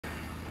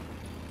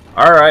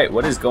Alright,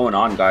 what is going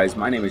on, guys?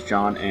 My name is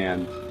John,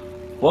 and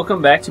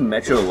welcome back to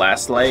Metro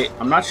Last Light.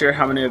 I'm not sure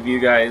how many of you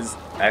guys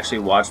actually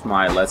watched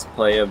my Let's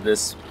Play of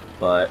this,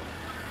 but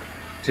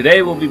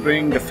today we'll be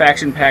bringing the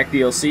Faction Pack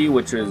DLC,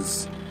 which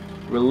was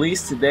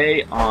released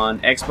today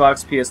on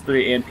Xbox,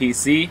 PS3, and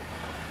PC.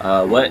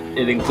 What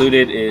it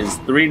included is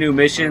 3 new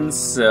missions,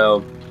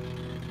 so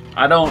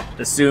I don't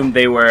assume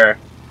they were,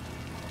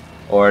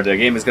 or the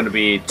game is going to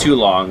be too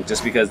long,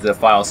 just because the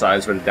file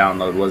size for the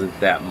download wasn't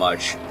that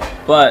much.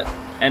 But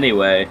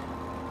anyway,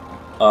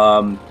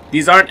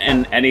 these aren't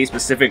in any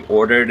specific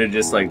order, they're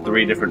just like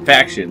 3 different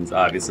factions,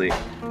 obviously.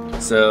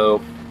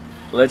 So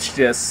let's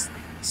just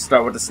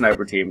start with the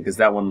sniper team, because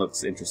that one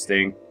looks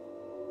interesting.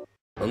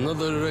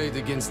 Another raid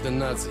against the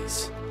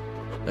Nazis.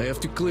 I have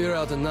to clear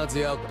out a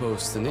Nazi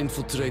outpost and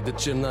infiltrate the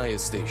Chernaya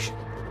station.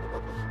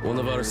 One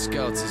of our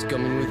scouts is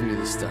coming with me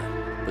this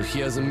time, but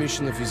he has a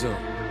mission of his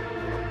own.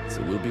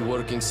 So we'll be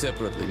working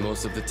separately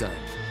most of the time.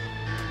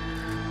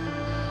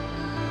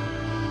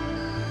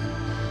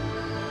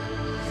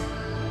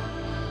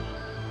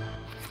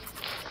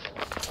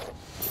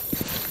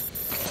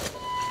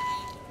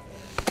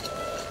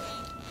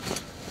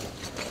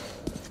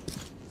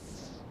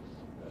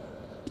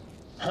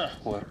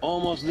 We're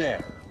almost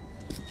there.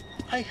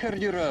 I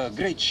heard you're a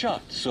great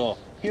shot, so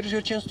here's your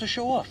chance to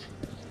show off.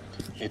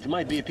 It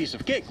might be a piece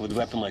of cake with a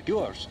weapon like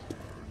yours.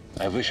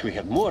 I wish we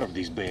had more of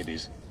these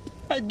babies.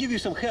 I'd give you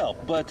some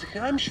help, but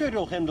I'm sure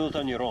you'll handle it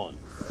on your own.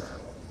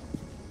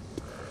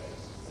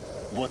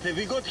 What have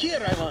we got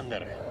here, I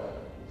wonder?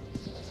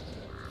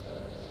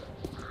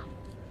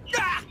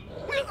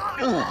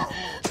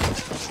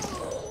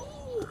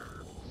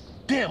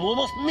 Damn,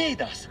 almost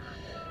made us.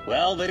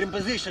 Well, they're in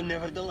position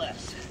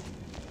nevertheless.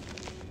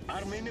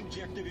 Our main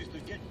objective is to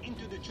get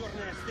into the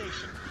Chernaya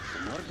station.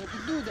 In order to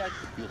do that,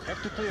 you'll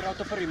have to clear out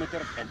the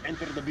perimeter and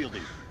enter the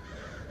building.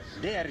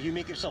 There, you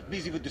make yourself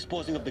busy with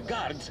disposing of the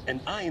guards, and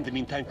I, in the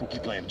meantime,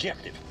 complete my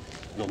objective.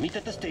 We'll meet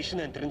at the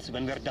station entrance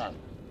when we're done.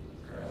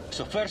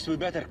 So first, we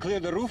better clear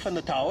the roof and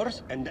the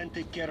towers, and then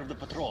take care of the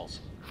patrols.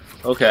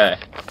 Okay.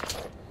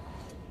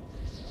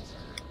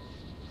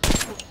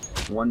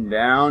 One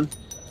down.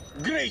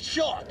 Great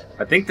shot!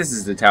 I think this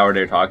is the tower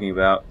they're talking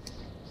about.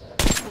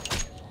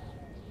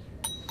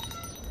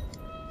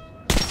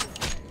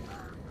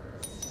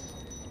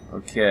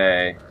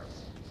 Okay.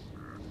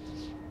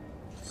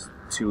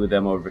 2 of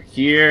them over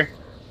here.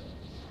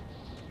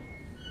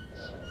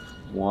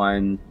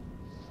 1,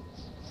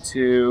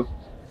 2.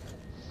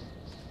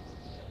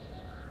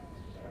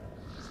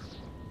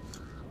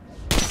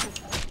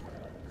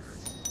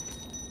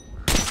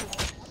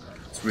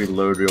 Let's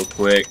reload real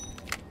quick.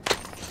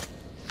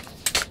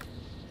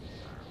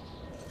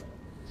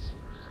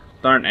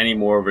 There aren't any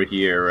more over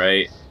here,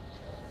 right?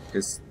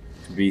 Just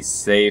to be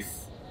safe.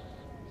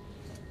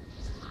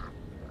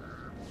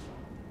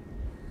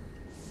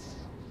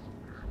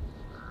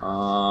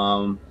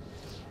 Are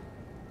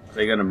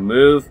they gonna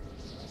move?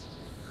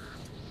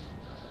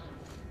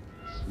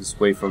 Just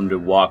wait for them to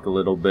walk a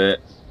little bit.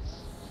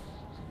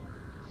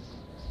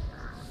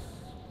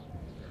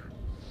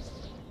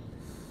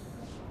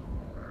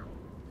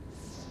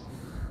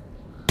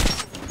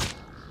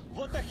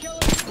 What the hell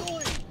are you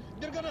doing?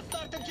 They're gonna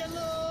start a general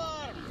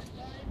alarm!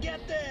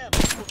 Get them!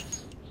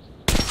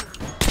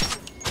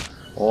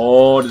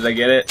 Oh, did I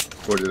get it?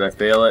 Or did I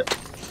fail it?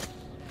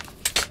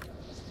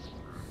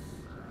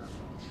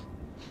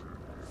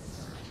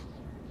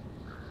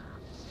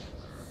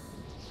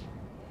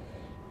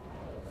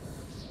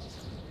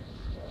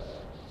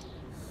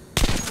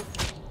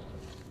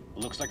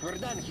 Looks like we're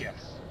done here.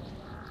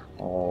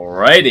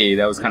 Alrighty,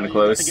 that was kind of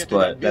close,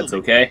 but that's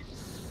okay.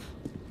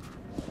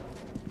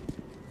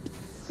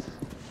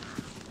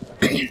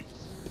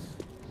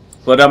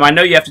 But I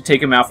know you have to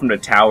take him out from the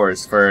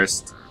towers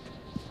first.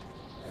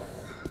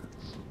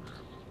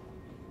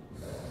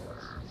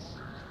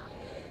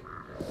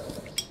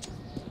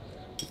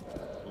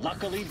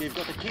 Luckily, they've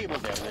got a cable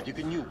there that you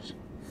can use.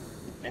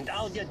 And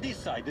I'll get this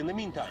side in the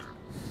meantime.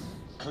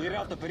 Clear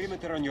out the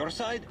perimeter on your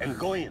side and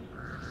go in.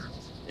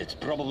 It's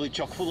probably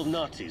chock full of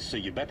Nazis, so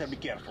you better be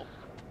careful.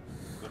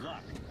 Good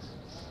luck.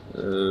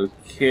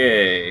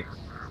 Okay.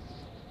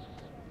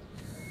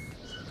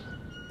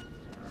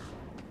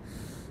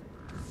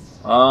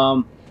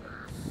 I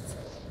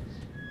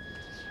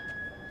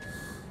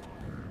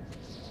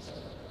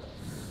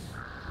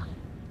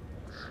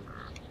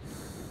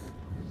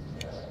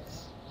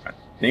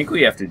think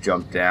we have to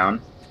jump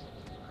down.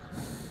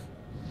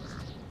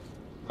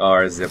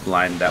 Or a zip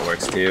line, that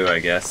works too, I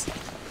guess.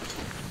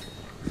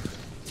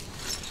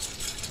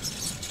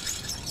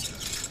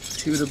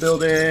 To the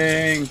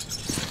building!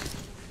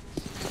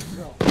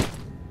 So,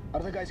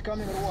 are the guys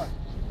coming or what?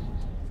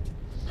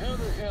 How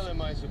the hell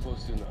am I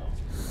supposed to know?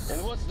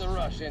 And what's the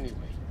rush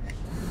anyway?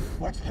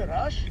 What's the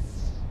rush?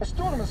 A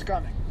storm is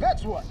coming,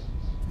 that's what!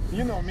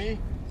 You know me,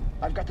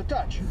 I've got the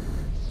touch.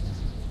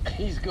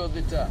 He's got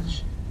the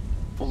touch.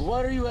 Well,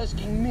 why are you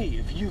asking me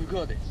if you've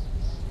got it?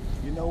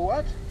 You know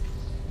what?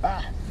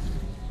 Ah,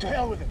 to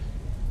hell with it.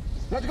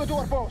 Let's go to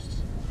our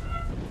posts.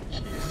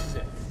 Yes,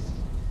 sir.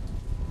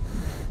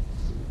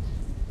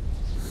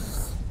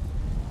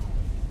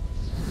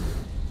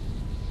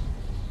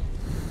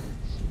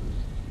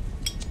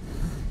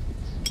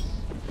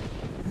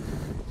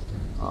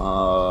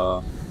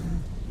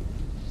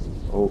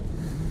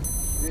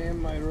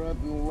 my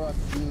rotten luck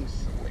being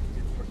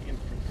selected for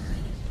infantry.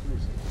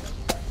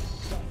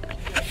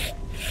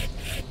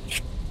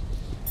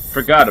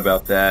 Forgot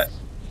about that.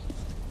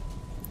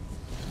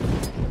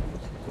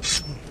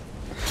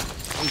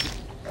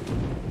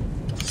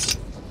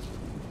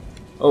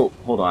 Oh,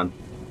 hold on.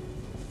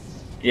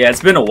 Yeah,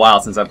 it's been a while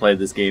since I played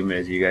this game,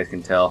 as you guys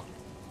can tell.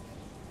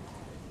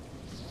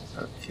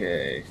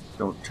 Okay,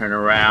 don't turn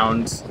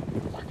around.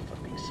 Marked for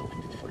being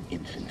selected for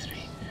infantry.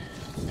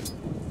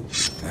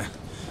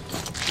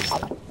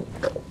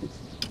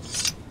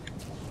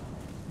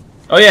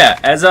 Oh yeah,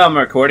 as I'm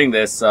recording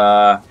this,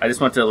 I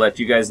just want to let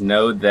you guys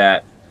know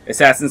that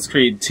Assassin's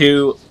Creed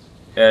 2,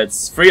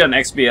 it's free on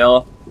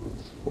XBL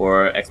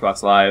or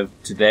Xbox Live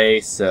today,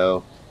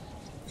 so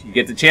if you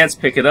get the chance,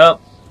 pick it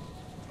up.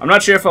 I'm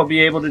not sure if I'll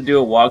be able to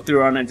do a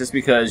walkthrough on it just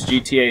because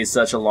GTA is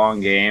such a long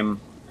game,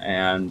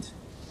 and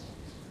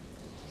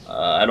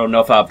I don't know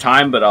if I'll have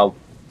time, but I'll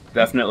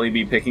definitely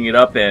be picking it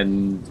up,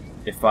 and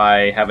if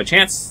I have a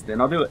chance, then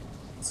I'll do it.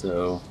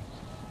 So,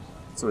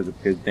 it's always a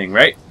good thing,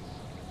 right?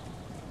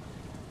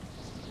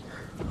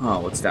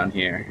 Oh, what's down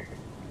here?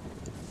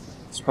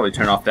 Let's probably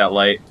turn off that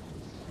light.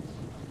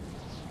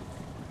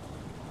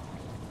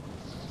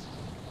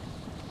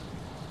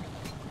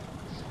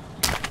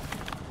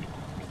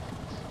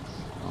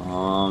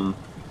 Are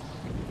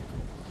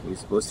we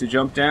supposed to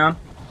jump down?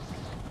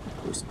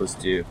 We're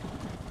supposed to.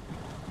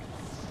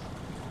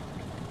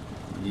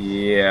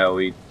 Yeah,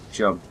 we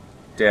jumped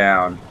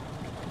down.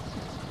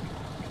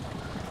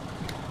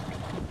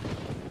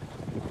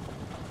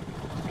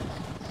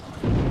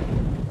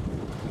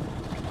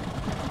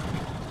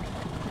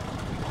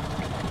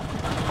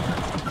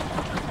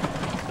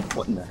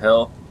 What in the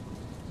hell?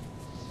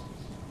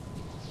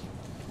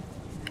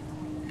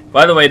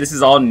 By the way, this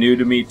is all new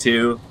to me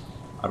too.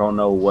 I don't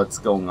know what's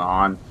going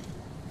on.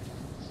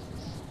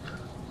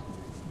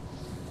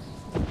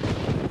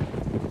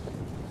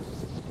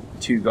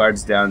 Two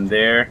guards down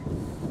there.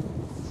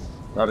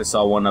 Thought I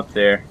saw one up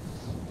there.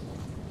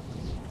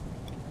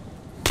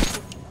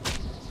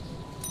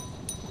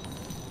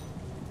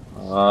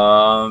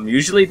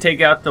 Usually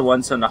take out the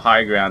ones on the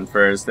high ground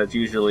first. That's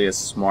usually a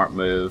smart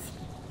move.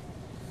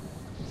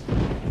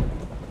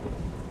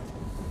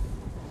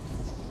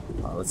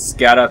 Let's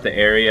scout out the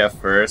area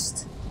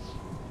first.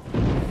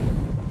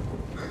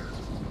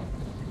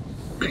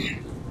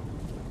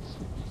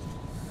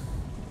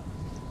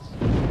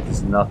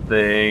 There's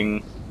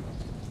nothing.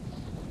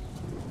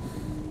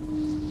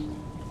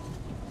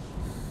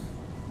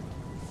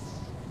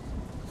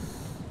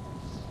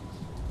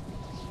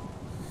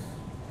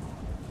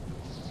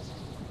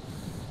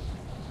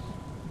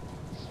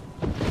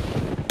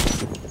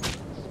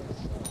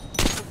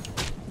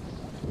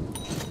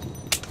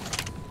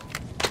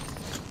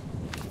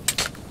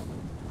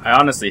 I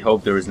honestly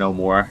hope there was no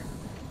more.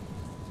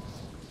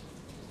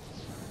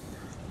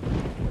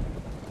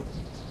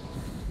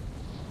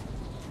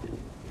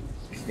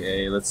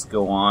 Okay, let's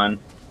go on.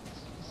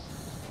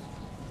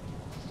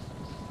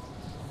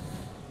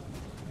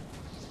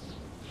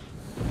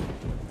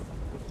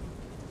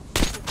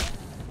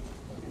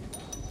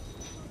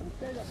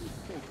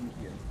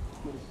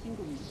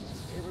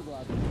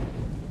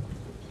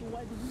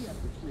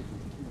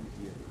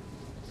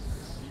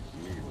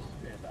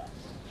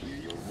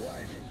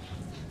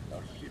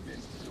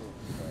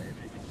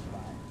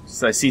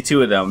 So I see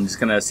two of them. I'm just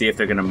gonna see if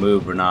they're gonna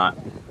move or not.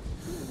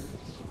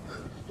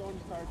 Storm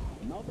starts,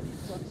 nobody's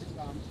going to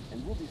come,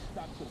 and we'll be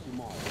stuck till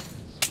tomorrow.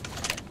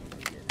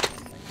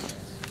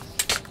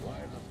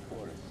 Why the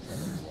forest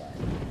is wide?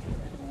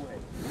 By the way,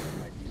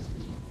 my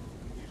duty.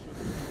 You should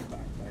be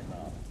back by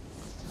now.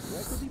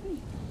 Where could he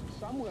be?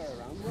 Somewhere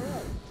around where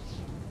else?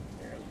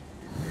 Well,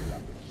 we'll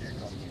have to check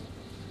on you.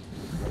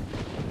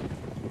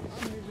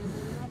 I'm miserable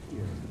enough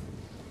here.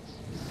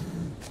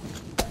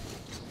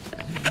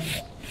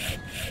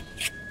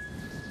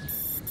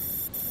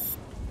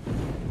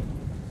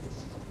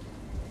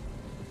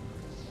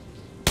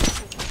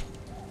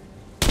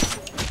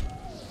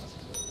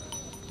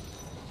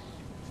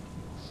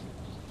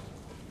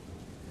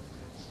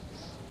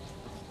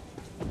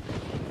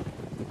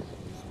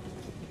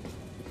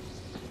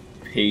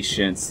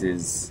 Patience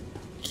is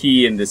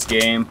key in this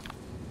game.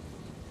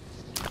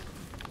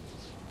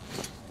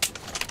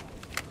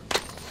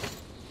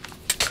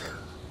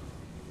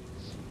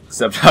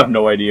 Except I have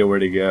no idea where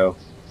to go.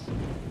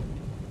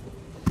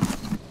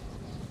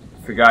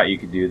 Forgot you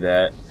could do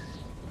that.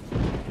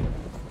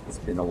 It's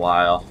been a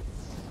while.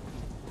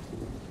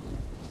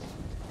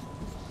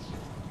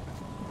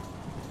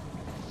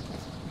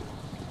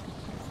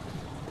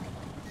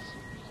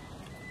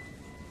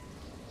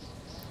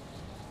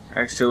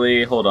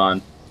 Actually, hold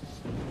on.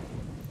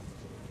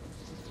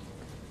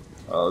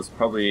 Well, it's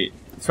probably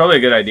a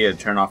good idea to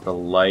turn off the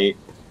light.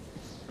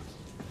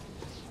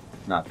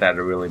 Not that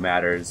it really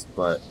matters,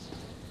 but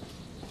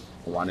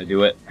I want to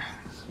do it.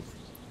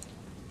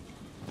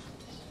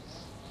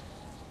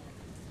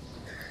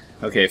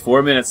 Okay,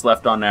 4 minutes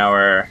left on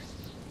our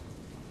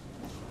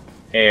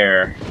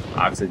air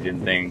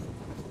oxygen thing.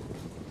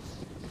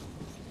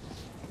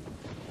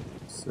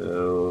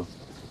 So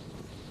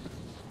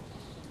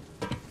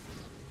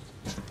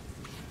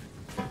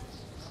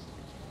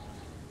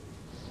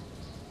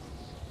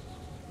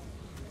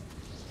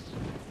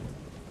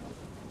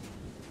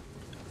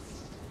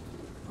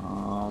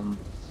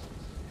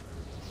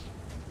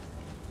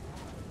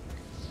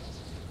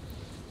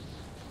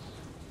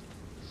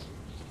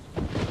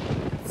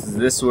Is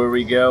this where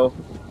we go?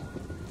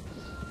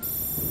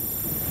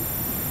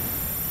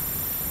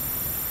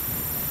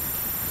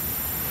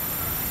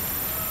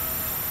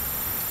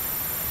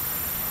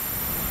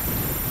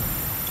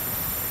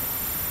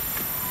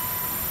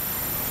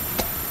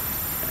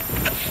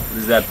 What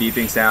is that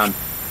beeping sound?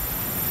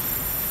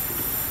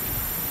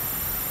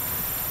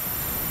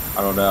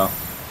 I don't know.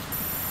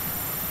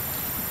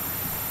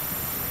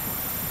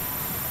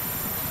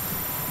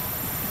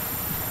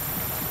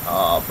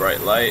 Oh, bright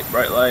light,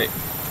 bright light.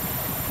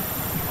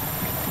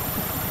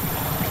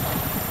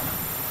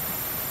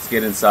 Let's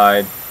get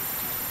inside.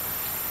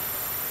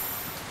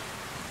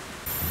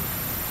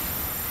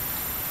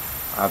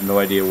 I have no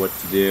idea what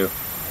to do.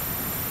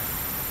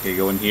 Okay,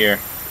 go in here.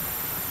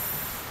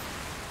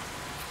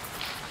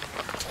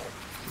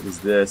 What is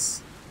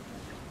this?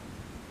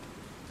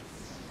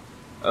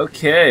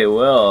 Okay,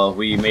 well,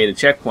 we made a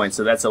checkpoint,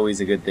 so that's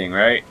always a good thing,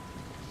 right?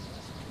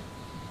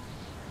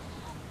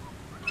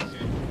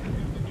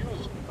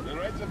 The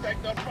Reds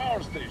attacked our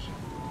power station.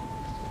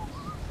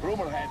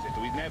 Rumor has it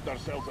we nabbed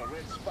ourselves a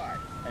Red spy,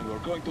 and we're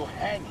going to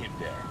hang him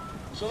there.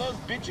 So those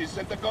bitches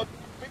sent a god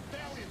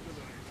battalion to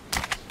the Reds.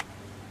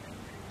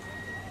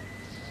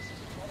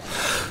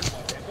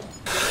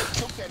 The Reds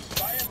took their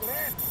spy and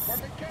ran for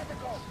the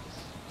catacombs.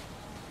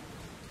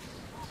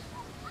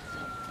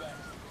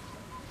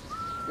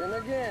 Then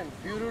again,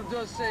 Führer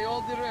does say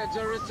all the Reds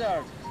are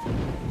retarded.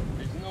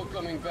 There's no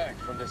coming back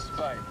from the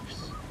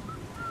spiders.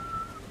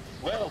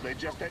 Well, they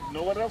just had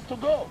nowhere else to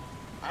go.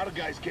 Our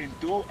guys came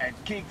through and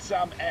kicked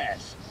some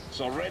ass.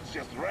 So Reds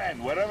just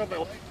ran wherever the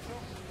legs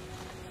took.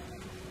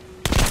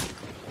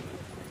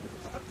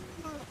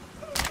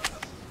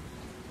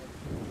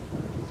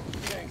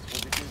 Thanks for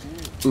the good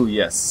news. Ooh,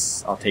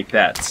 yes, I'll take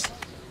that.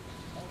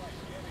 All right,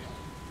 carry on.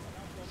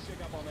 Now go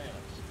check up on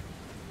Alice.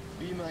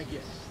 Be my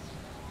guest.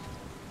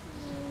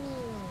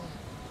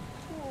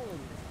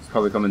 It's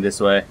probably coming this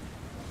way.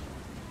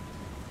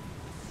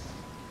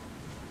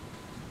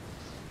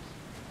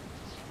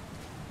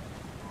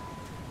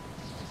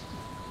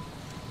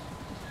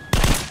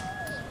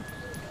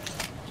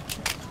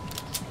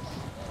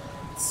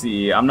 Let's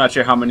see, I'm not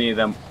sure how many of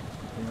them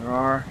there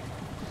are.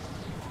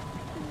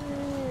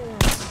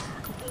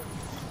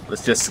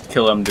 Let's just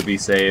kill them to be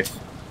safe.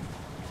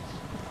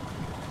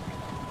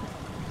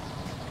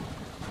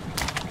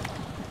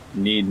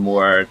 Need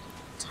more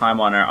time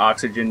on our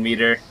oxygen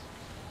meter.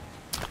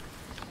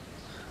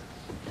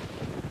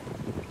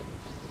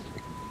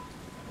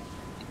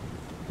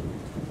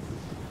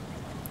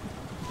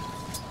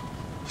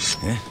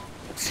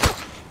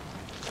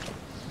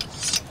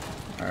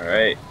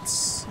 Alright.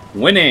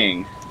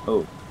 Winning!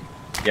 Oh.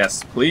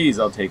 Yes, please,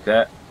 I'll take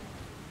that.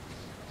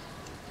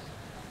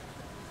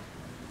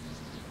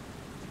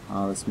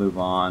 Let's move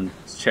on.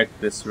 Let's check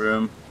this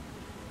room.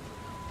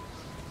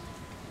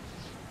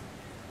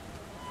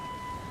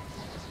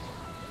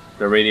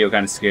 The radio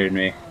kind of scared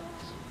me.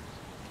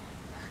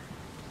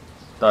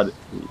 Thought...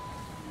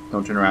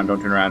 Don't turn around,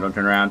 don't turn around, don't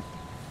turn around.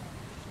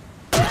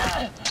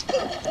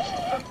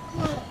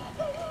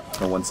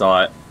 No one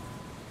saw it.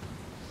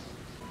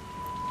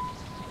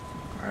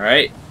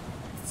 Alright.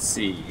 Let's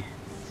see.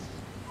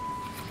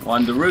 We're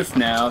on the roof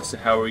now, so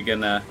how are we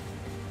gonna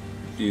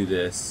do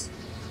this?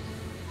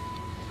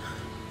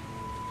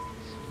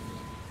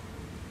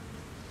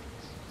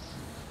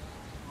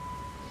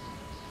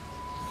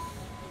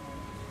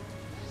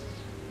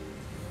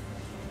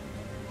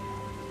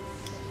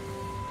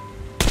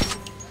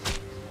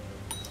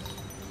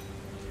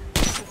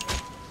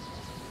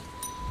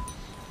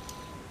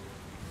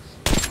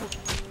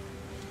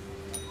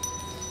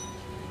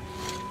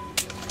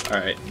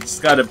 Alright,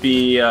 just gotta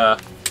be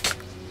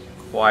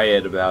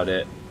quiet about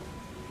it.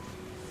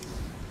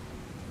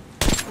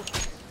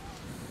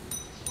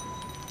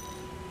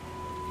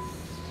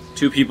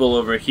 Two people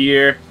over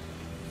here.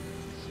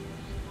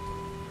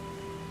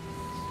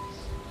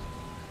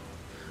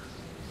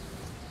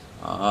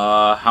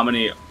 How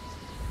many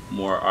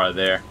more are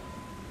there?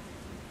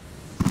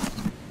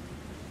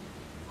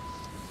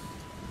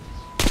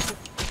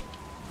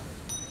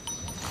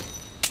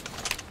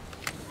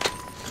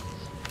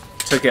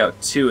 Took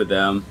out two of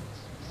them.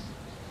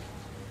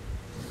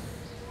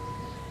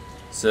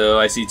 So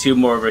I see two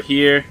more over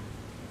here.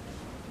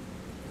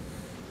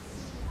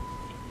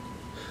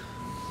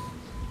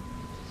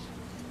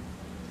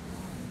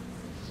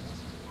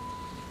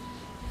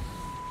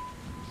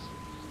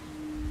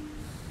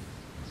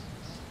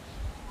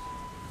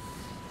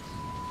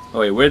 Oh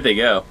wait, where'd they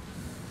go?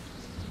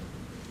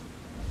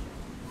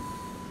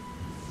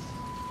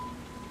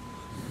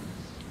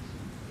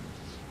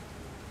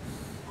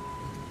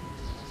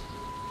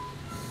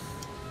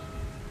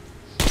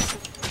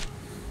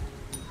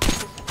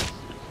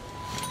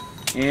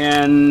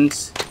 And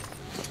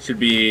should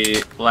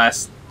be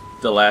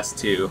the last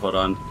two. Hold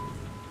on.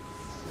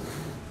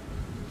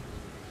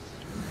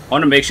 I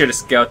want to make sure to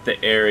scout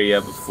the area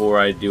before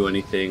I do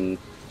anything.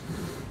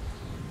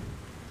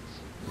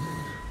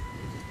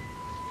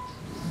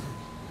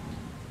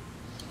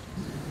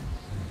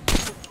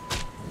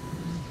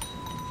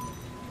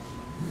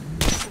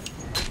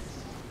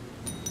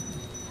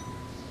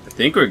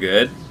 think we're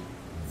good.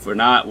 If we're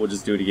not, we'll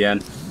just do it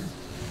again.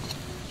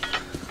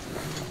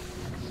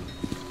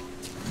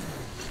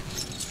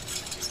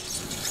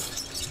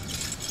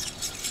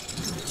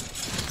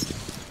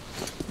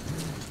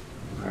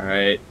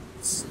 Alright,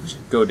 let's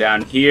go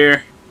down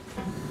here.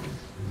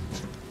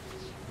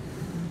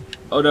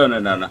 Oh, no, no,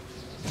 no, no.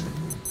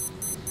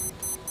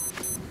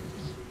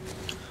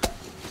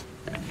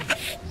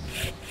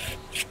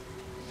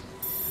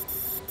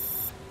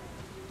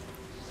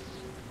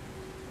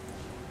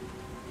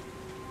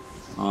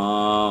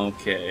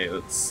 Okay,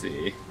 let's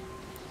see.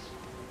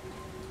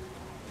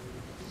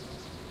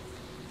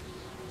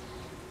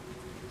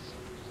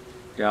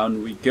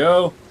 Down we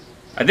go.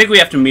 I think we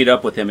have to meet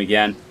up with him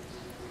again.